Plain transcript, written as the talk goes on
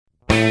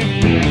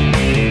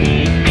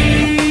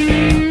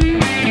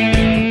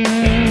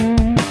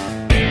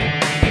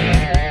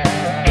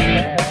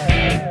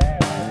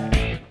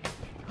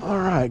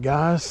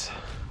us.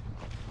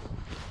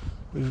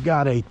 We've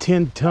got a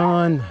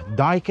 10-ton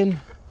Daikin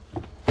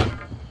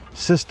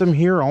system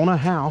here on a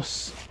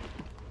house,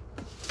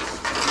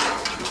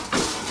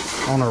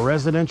 on a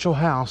residential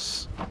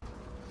house,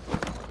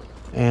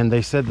 and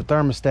they said the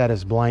thermostat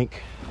is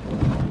blank.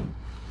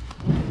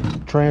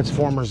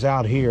 Transformers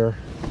out here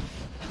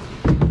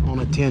on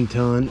a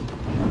 10-ton,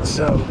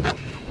 so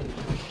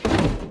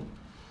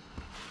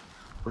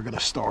we're gonna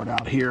start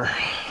out here.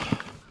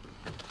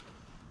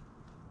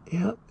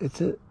 Yep,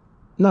 it's a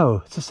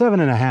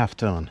 7.5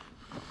 ton,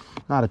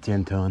 not a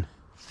 10-ton.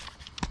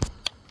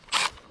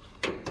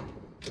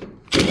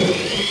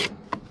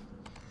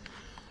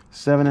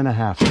 Seven and a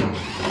half ton.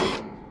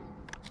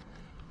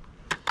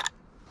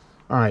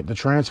 All right, the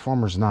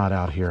transformer's not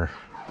out here.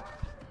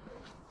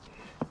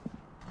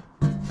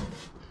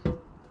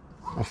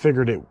 I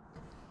figured it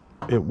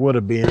would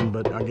have been,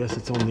 but I guess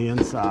it's on the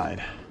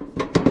inside.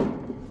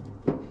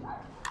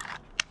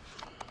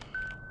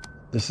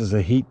 This is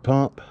a heat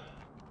pump.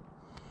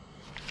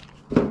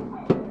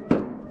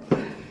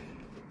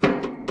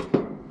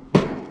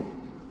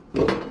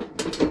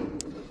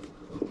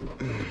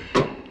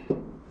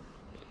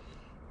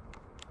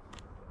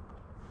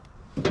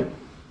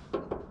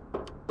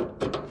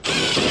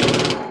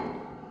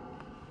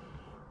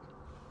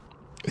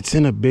 It's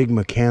in a big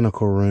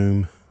mechanical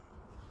room.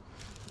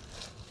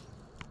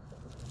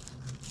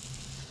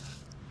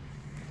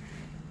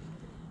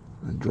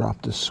 I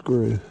dropped a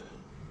screw.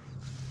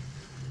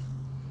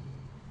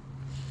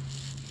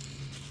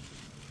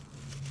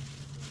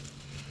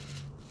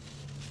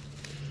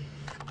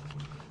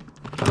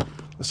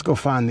 Let's go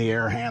find the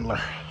air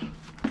handler.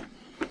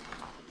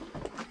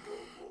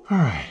 All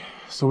right,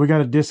 so we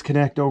got a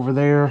disconnect over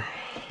there.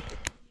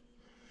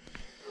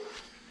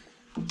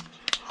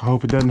 I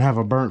hope it doesn't have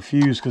a burnt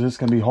fuse, because it's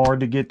going to be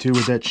hard to get to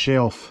with that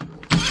shelf.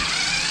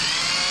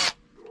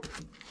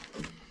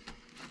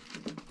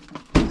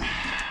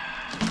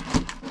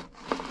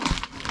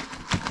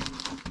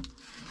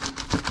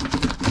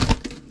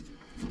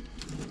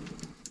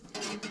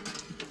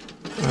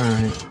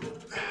 Alright.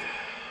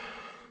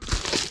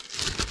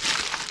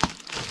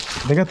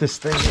 They got this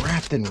thing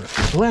wrapped in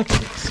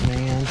reflectix,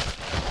 man.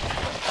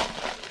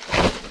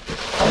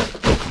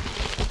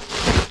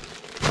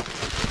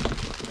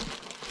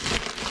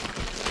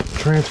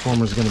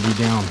 Transformer's going to be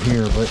down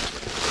here, but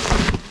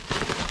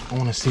I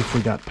want to see if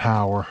we got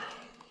power.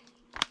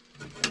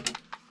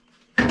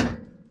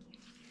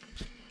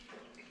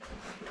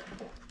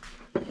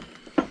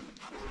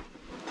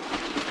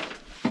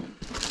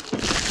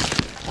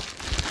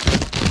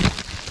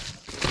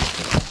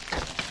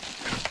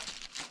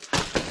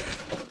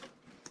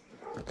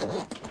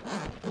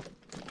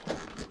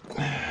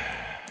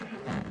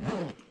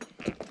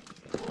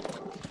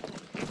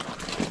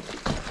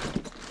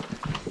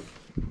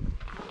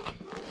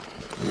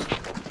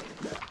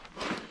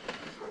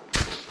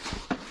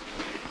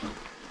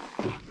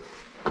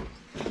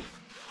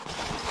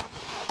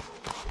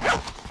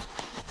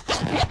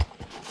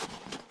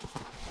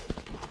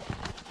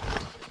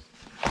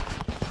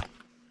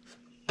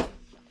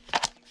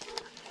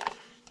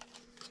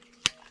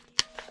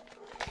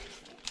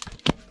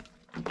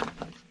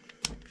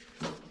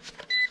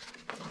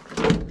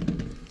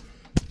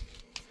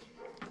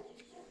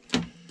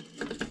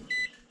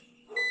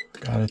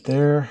 Got it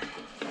there.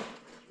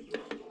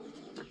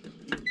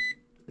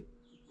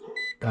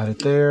 Got it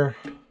there.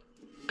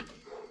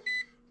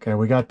 Okay,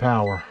 we got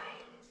power.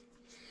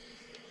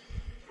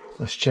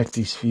 Let's check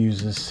these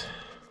fuses.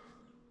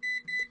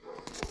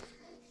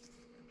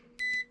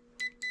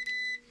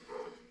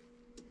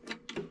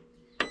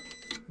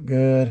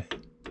 Good.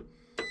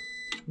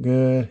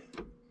 Good.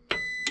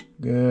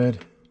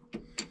 Good.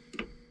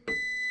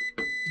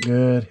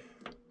 Good.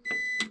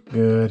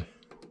 Good.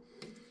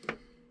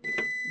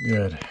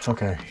 Good.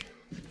 Okay.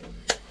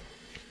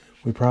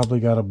 We probably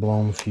got a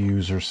blown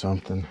fuse or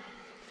something.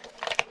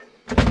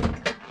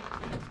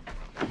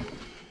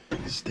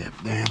 Step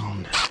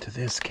down to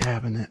this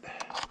cabinet.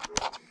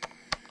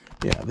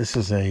 Yeah, this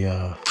is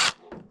a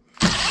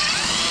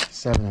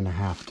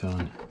 7.5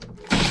 ton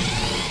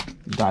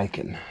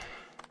Daikin.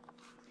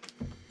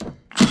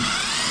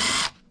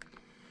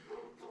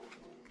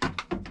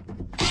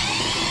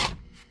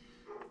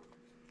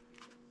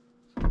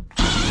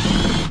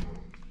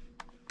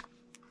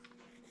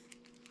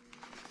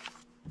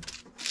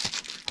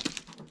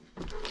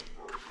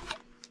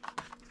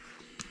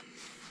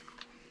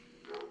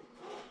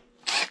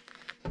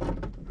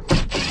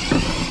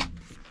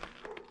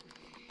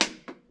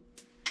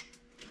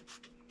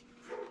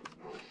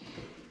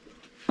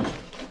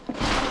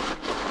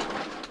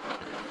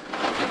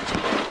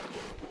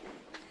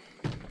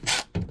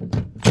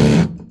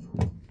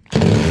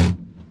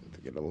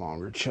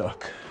 Longer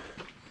chuck.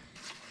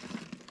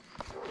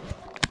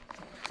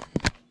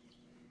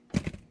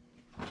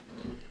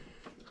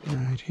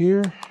 Right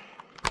here.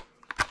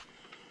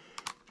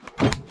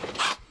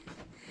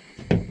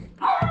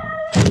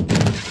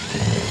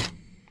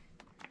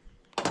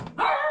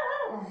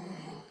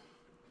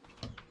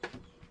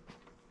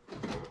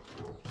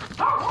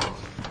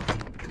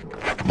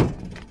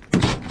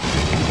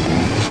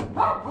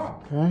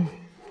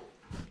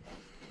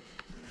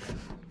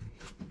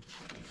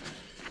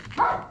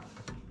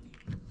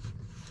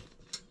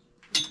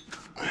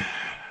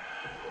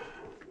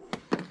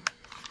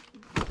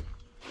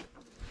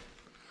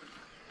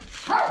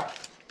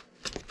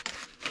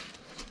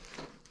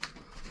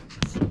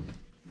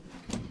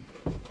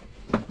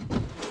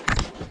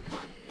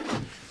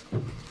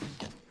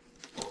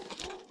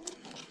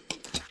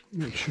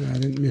 Make sure I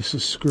didn't miss a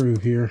screw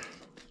here.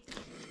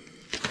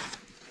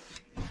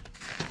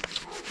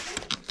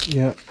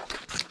 Yep,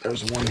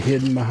 there's one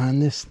hidden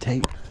behind this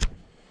tape.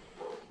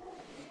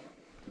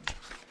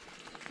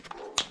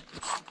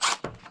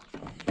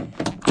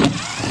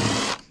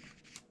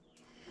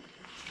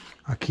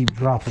 I keep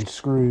dropping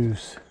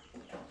screws.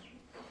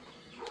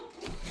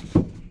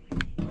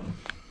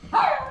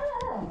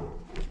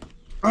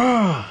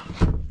 Ah!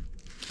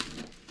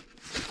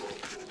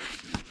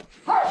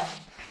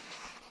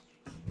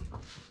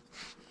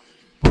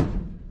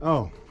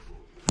 Oh,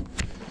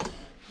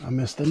 I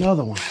missed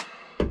another one.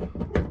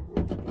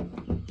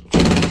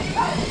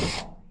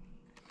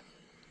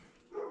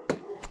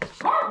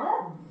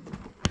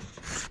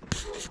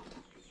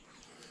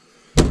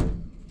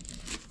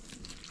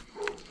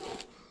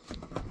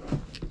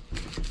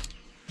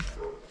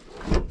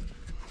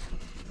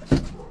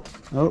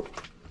 Oh,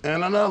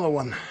 and another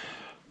one.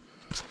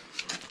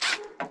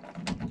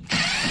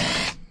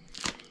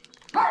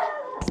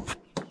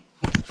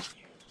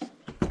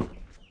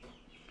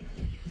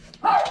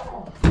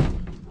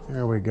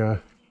 There we go.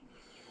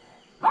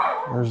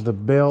 There's the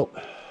belt.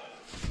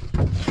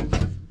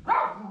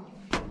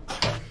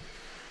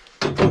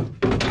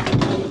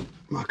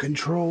 My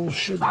controls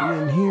should be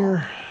in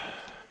here.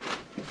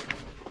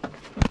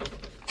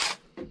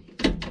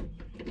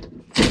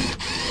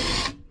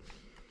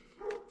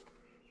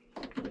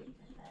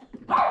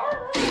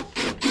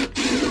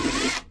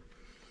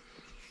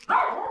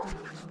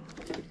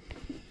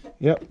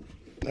 Yep,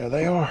 there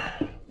they are.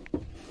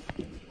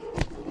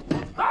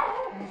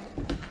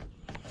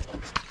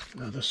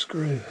 Another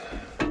screw.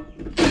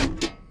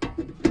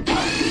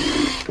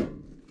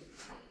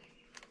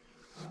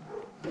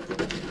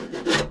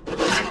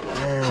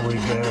 There we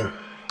go.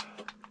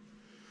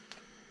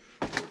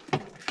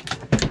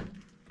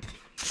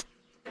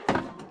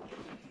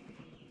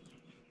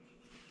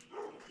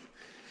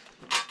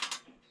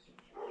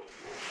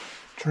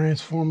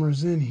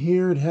 Transformer's in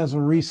here. It has a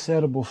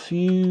resettable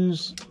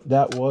fuse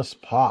that was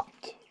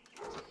popped.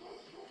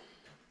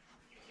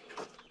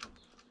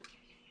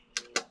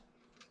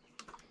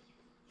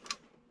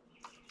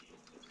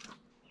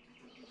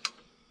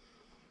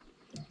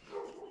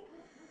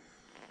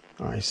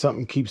 All right,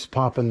 something keeps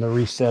popping the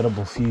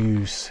resettable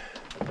fuse.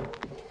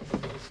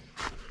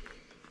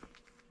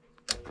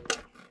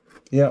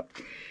 Yep.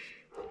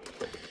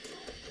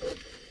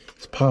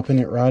 It's popping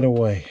it right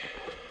away.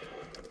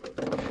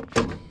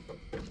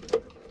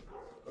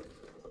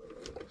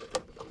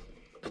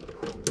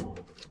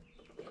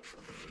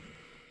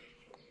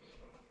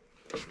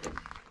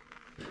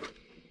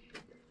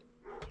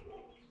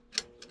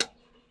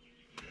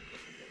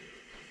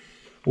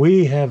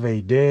 We have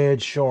a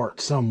dead short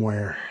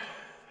somewhere.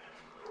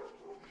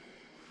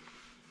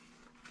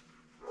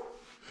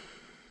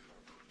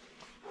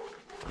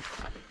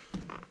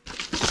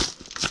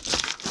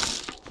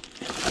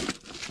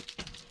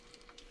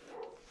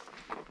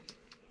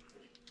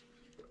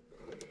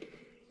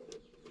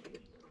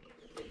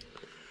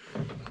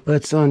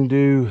 Let's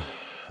undo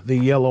the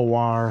yellow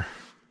wire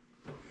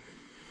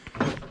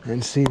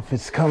and see if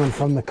it's coming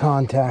from the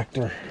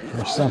contactor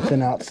or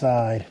something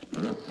outside.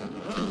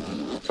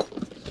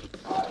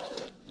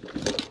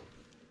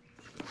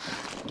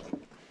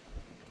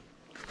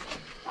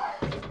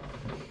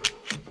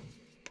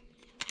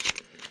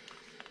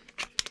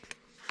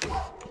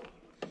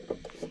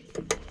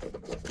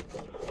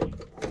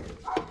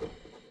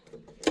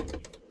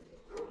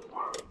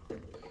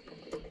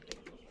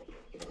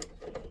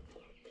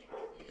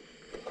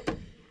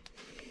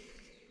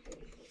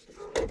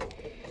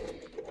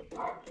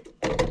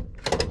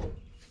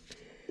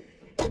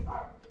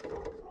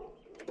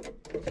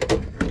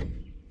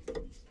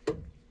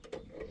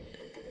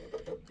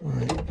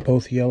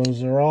 Both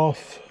yellows are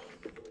off.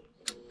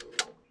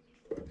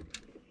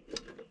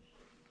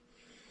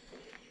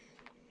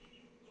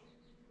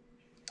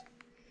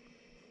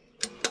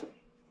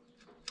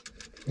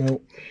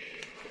 Nope.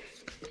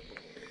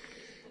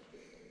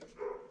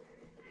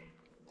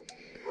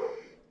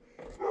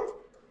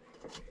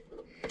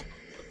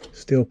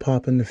 Still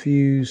popping the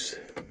fuse.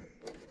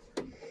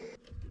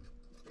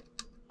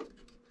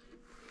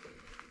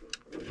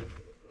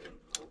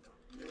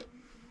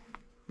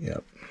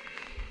 Yep.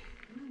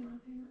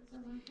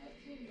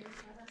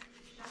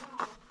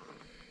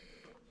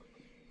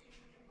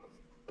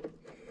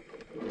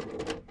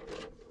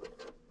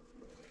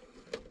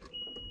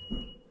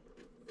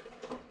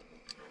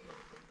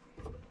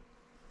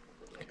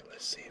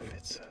 Let's see if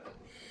it's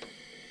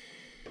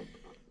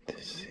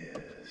this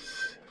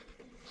is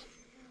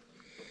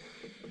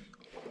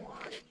 1,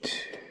 2.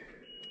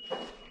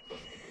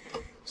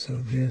 So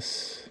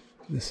this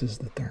is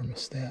the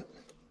thermostat.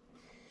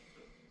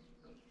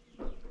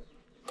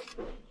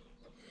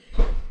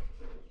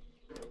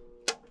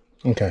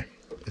 Okay,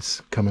 it's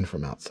coming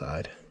from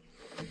outside.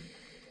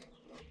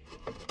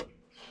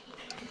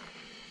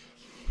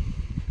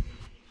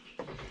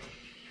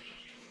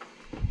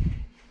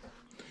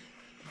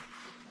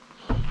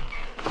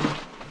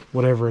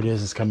 Whatever it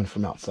is coming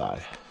from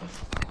outside.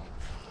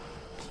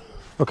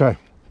 Okay,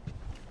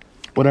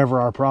 whatever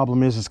our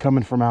problem is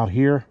coming from out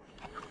here,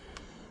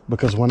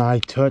 because when I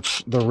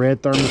touch the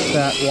red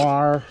thermostat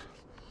wire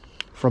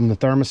from the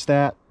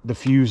thermostat, the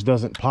fuse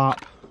doesn't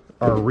pop,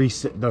 or the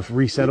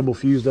resettable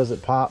fuse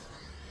doesn't pop.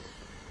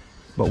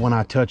 But when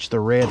I touch the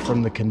red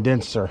from the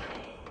condenser,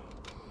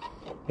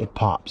 it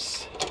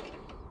pops.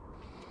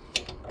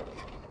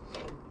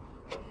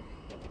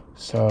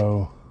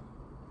 So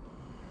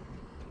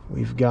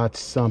we've got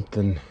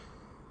something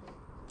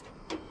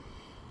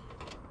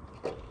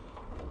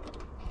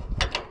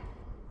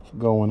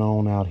going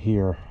on out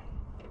here.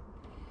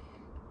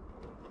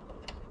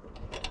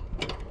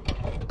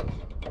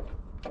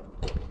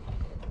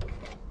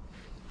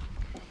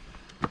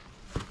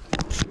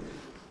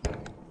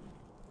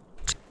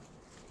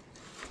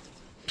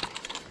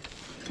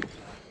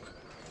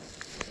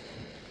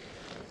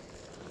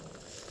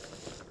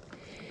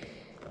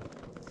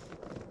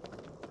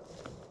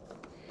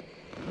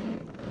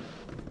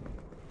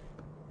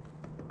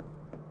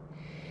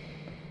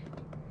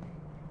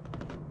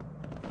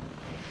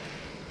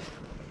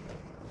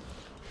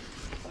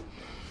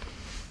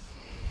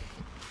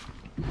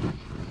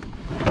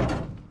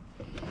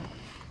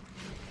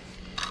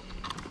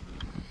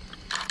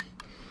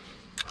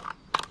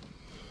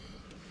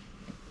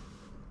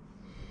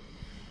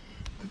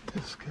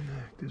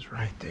 Disconnect is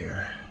right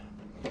there.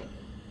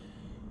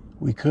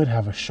 We could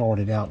have a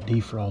shorted out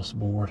defrost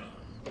board.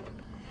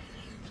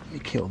 Let me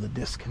kill the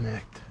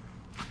disconnect.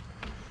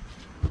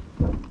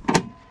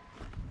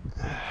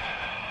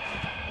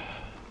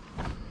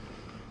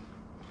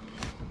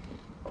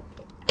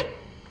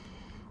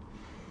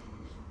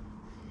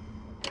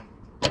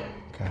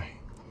 Okay.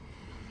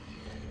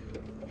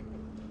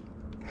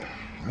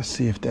 Let's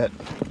see if that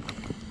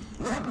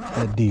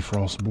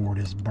defrost board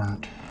is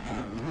burnt.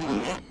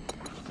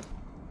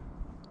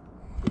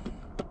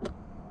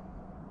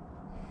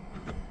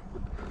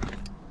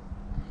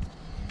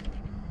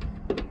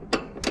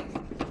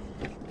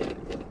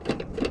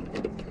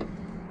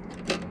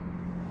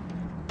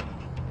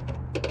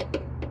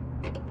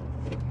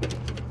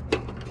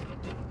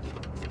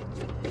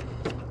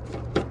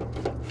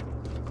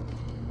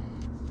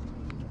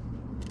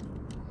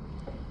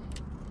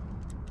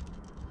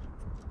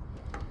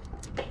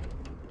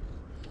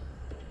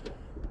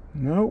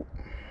 Nope.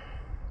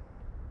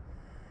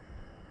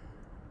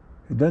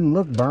 It doesn't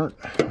look burnt,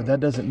 but that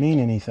doesn't mean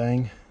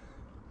anything.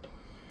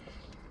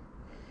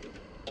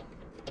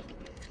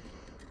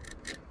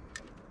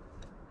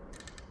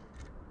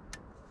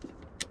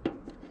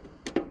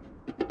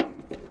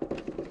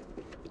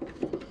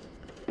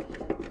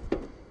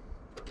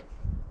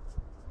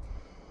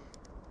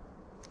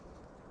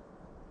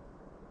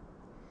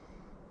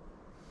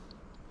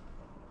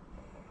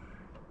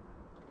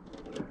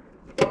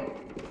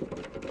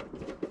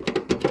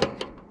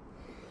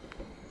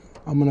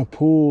 I'm gonna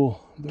pull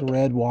the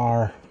red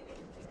wire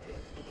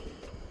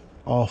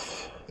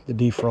off the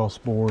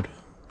defrost board.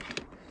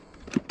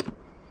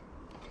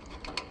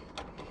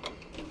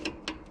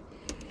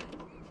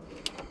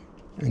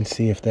 And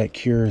see if that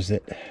cures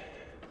it.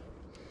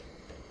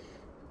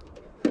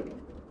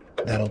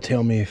 That'll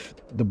tell me if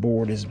the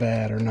board is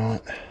bad or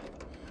not.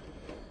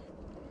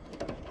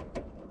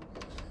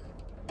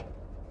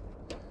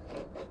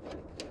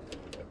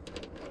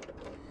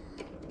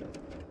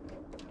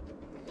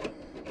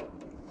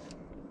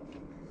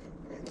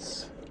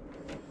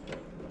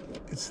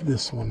 It's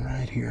this one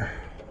right here.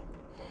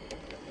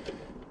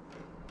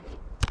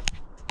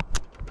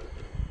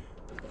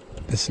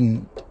 This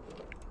one.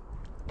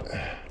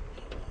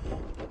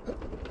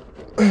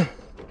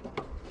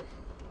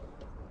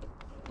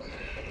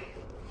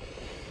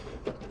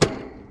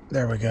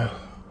 There we go.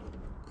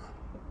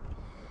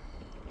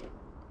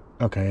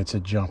 Okay, it's a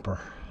jumper.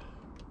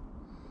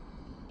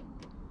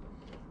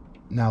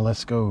 Now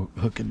let's go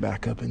hook it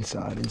back up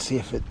inside and see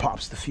if it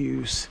pops the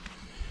fuse.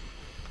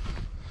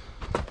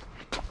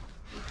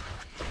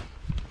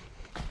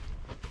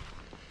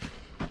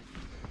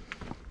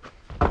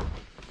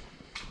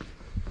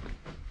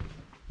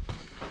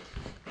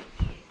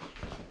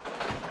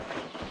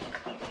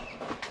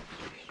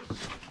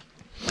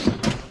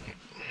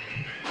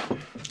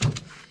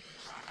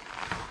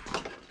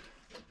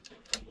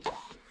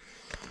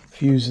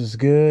 Fuse is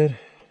good.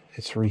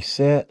 It's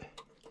reset.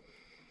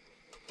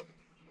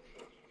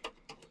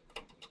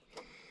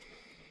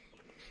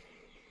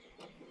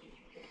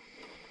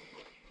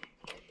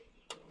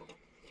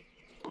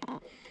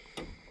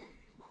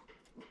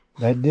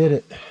 That did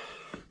it.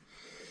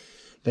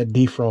 That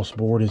defrost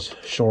board is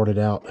shorted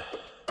out.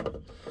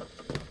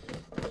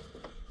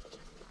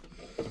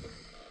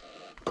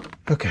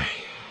 Okay.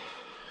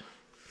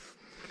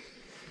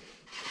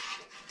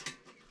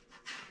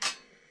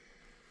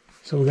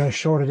 So we got a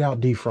shorted out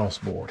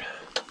defrost board.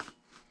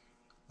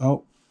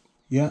 Oh,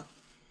 yeah.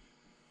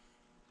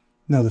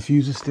 No, the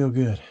fuse is still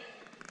good.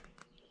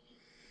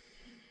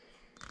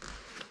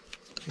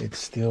 It's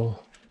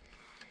still,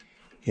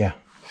 yeah,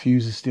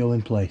 fuse is still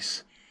in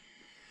place.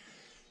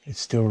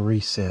 It's still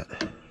reset.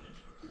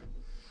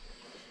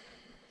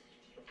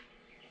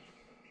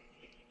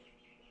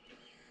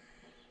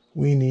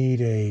 We need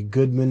a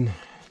Goodman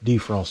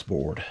defrost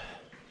board.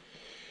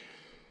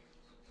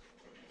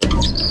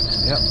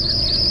 Yep.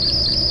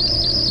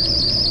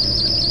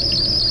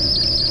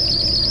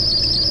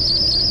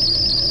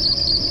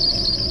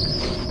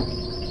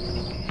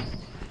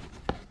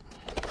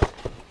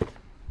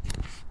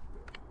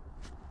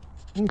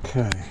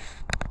 Okay.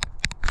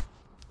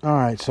 All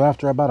right, so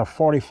after about a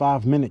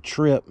 45-minute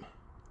trip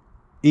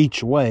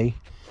each way,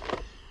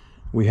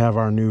 we have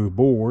our new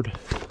board.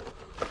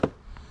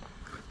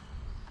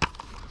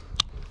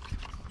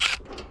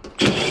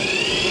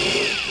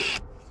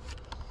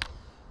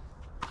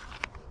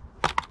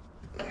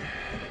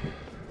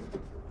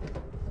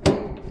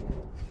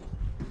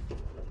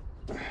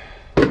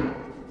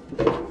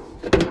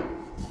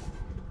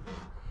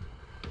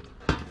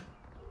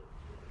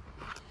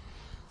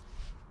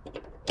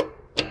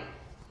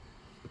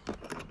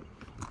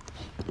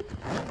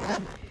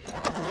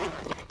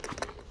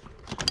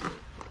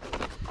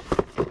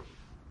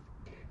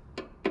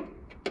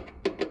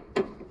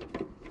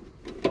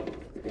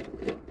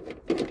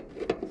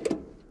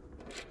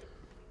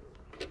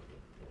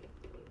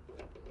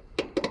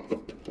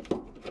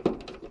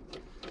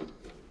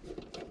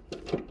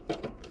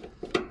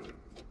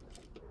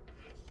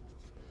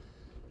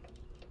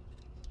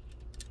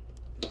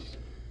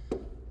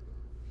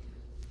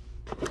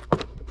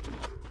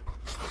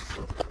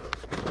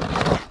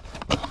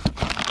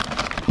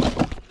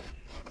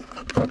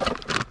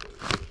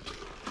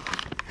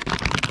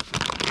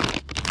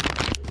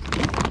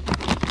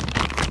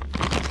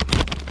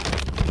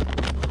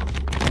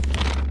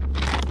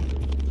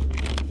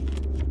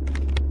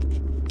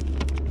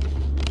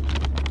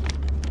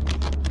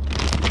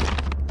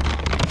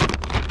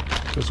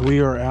 Because we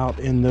are out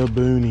in the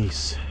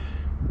boonies.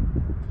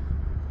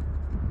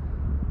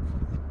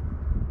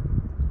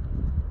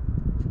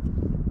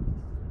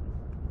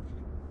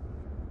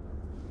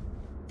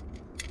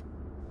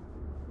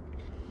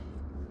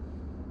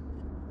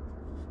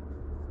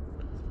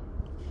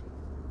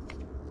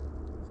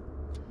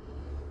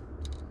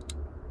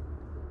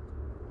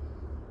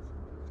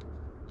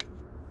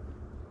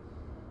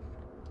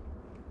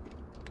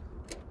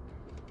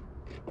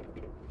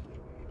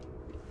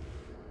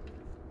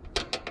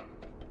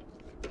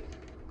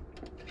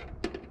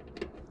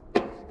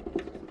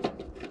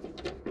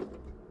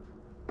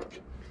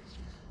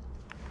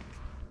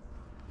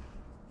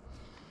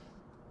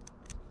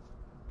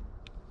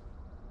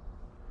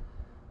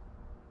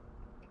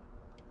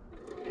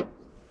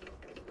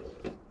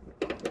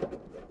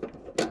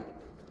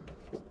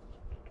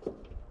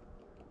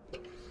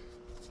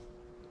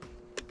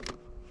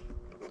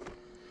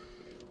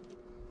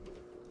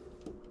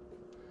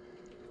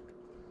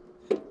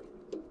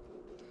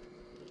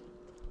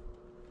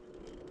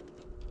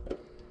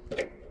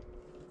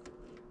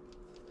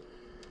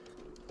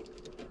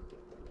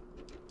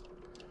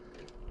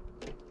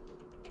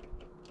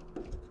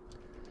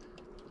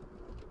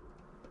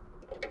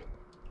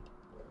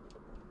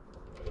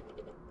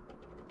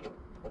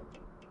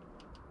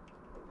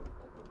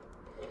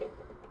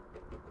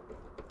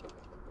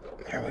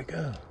 There we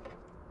go.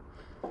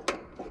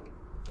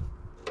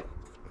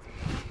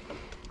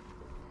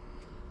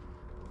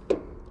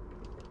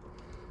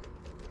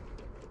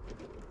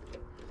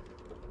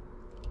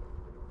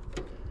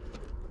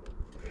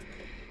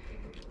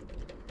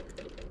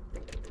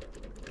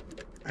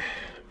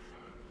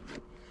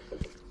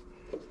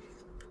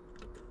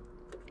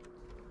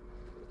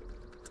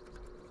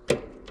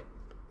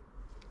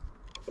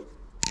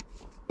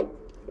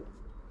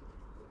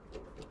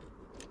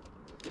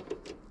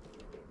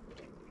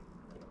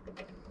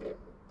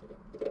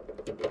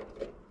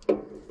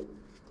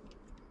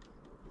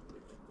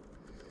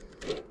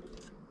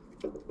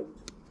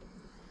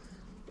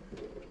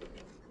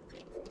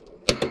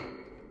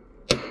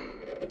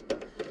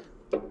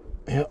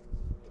 Yep,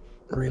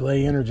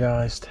 relay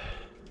energized.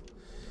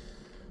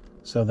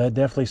 So that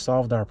definitely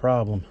solved our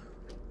problem.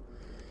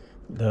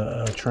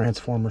 The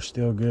transformer's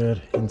still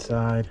good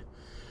inside.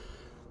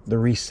 The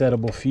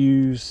resettable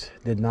fuse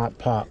did not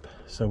pop.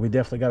 So we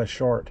definitely got a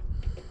short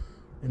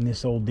in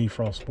this old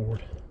defrost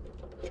board.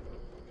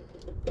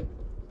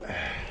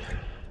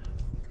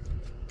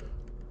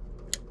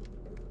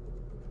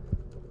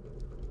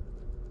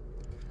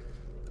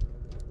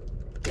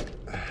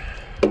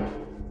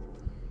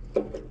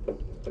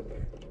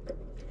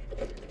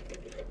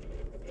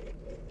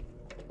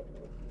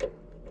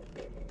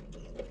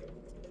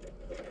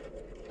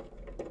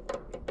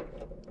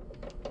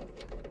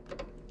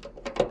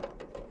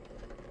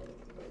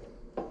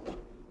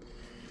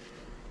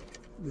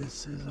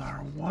 This is our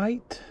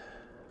white.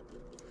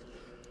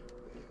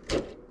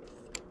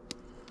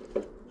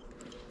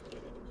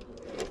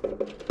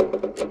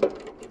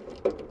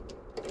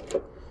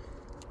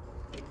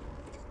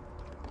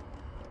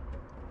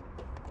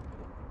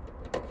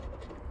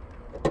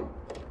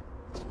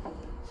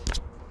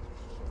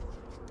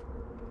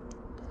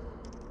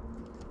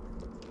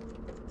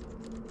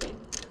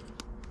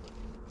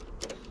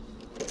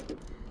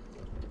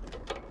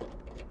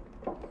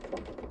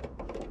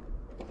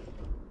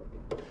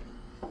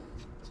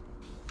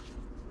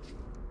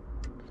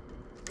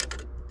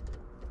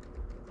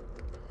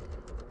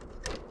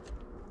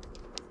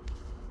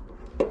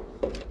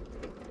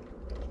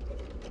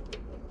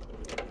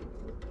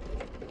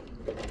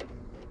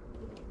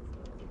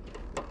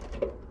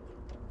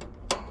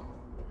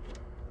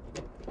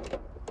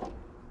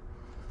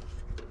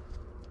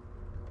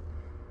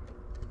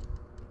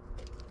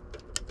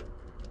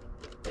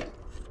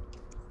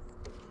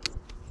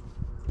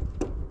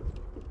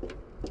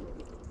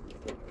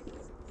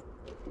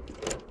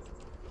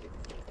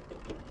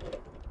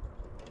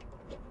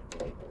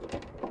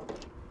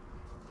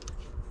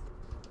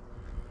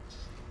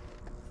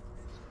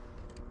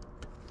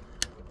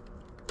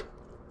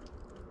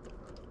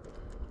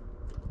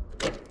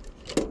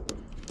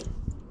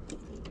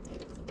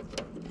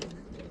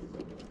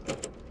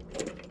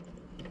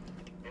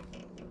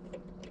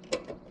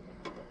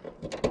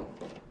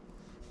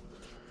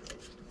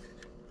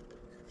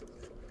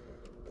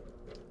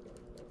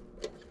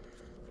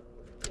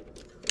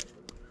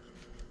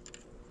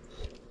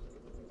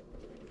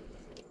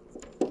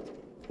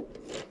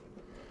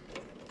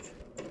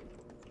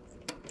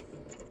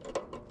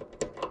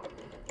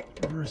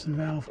 Anderson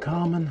valve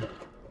common.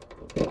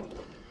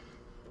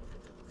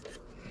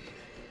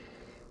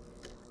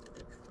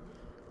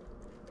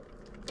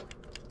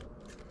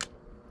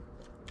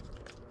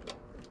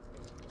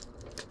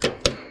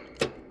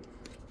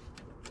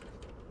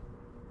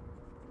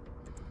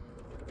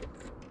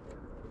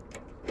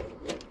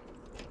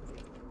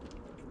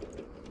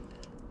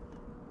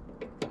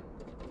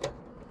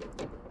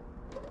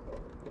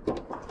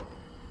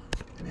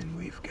 And then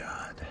we've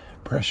got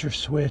pressure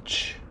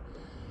switch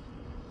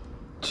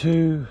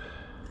 2.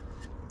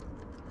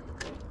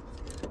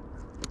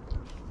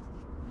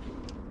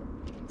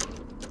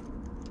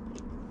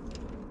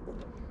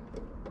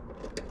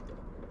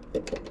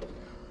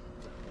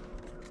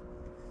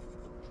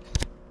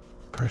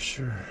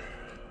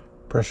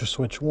 Pressure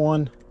switch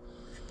 1.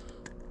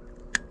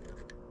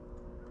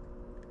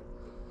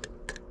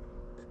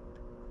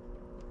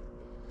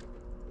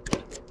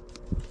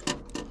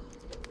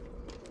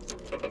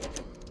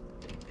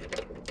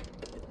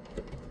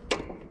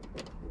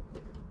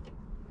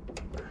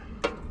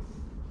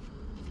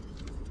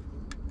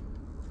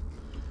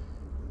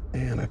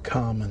 And a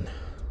common.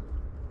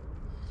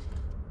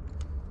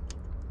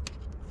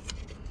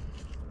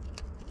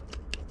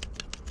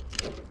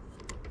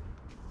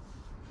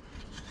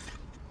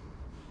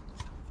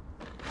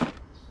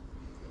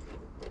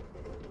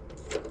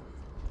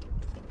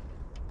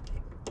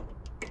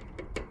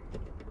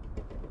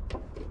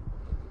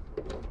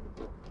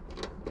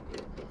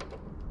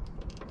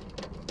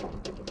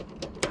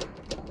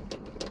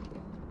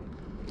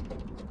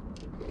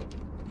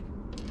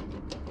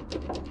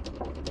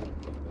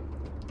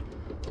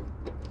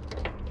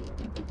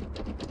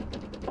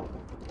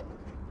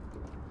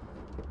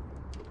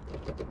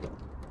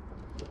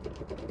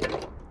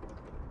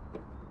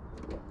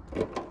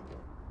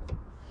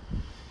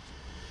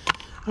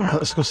 All right,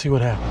 let's go see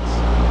what happens.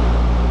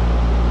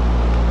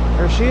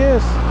 There she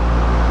is.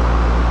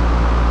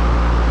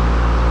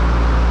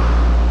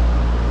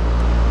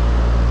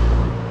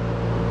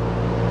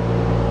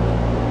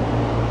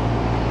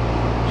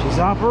 She's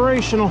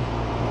operational.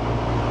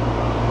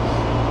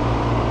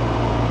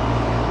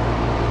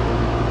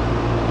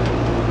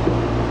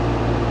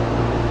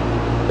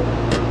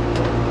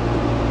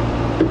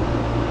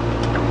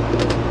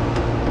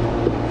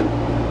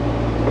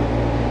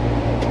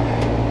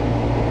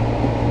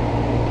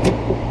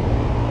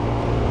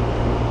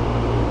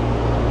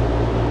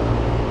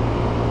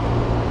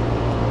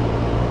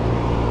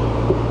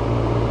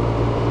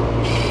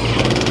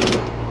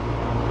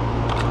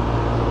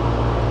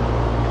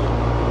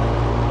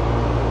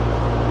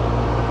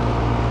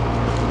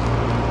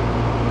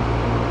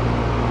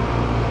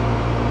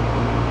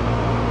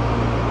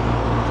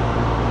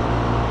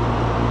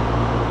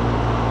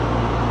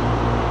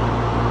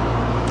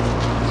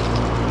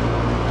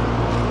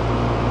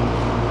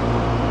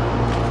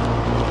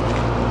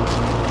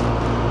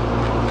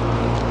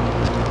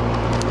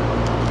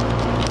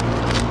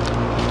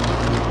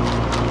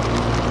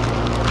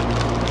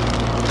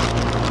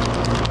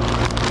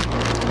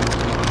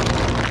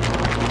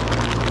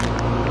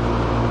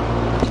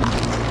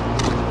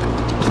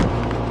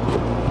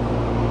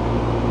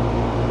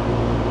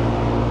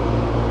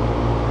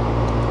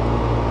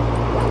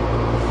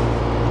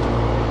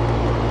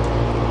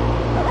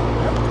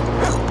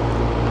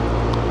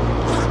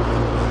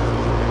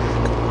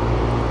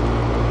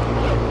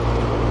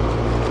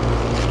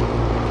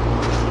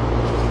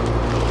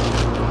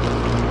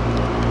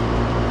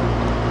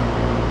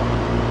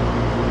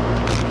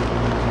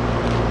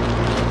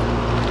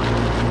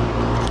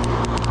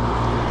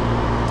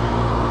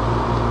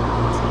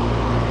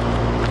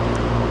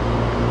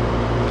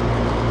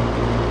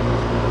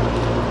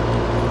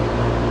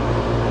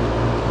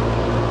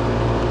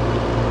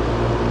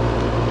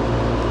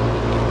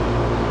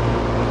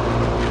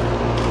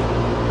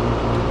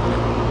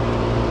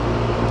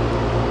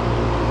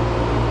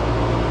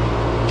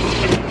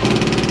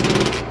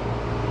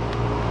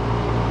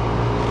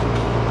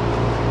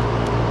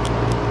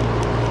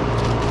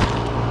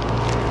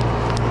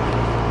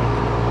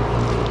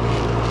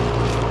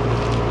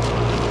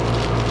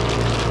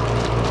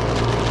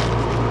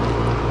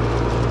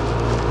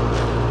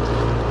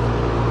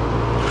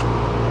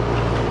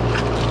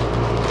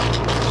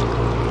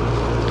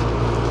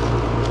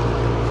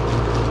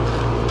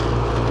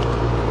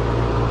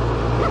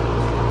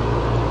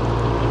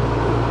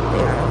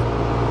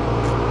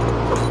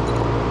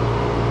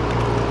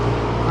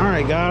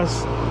 Guys,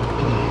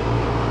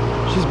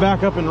 she's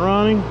back up and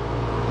running.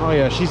 Oh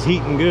yeah, she's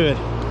heating good.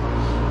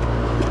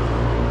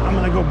 I'm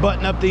gonna go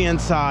button up the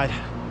inside.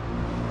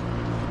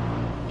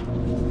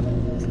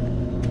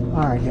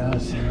 All right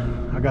guys,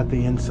 I got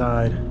the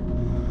inside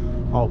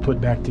all put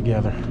back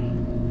together.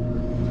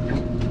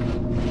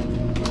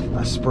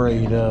 I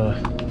sprayed the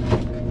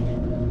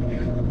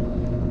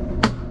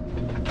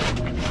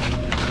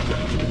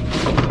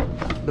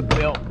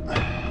belt.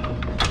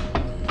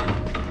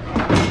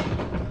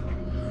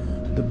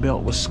 The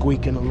belt was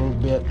squeaking a little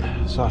bit,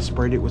 so I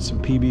sprayed it with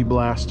some PB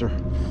Blaster,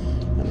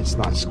 and it's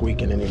not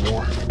squeaking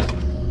anymore.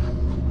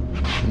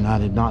 And I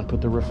did not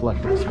put the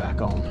reflectors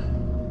back on.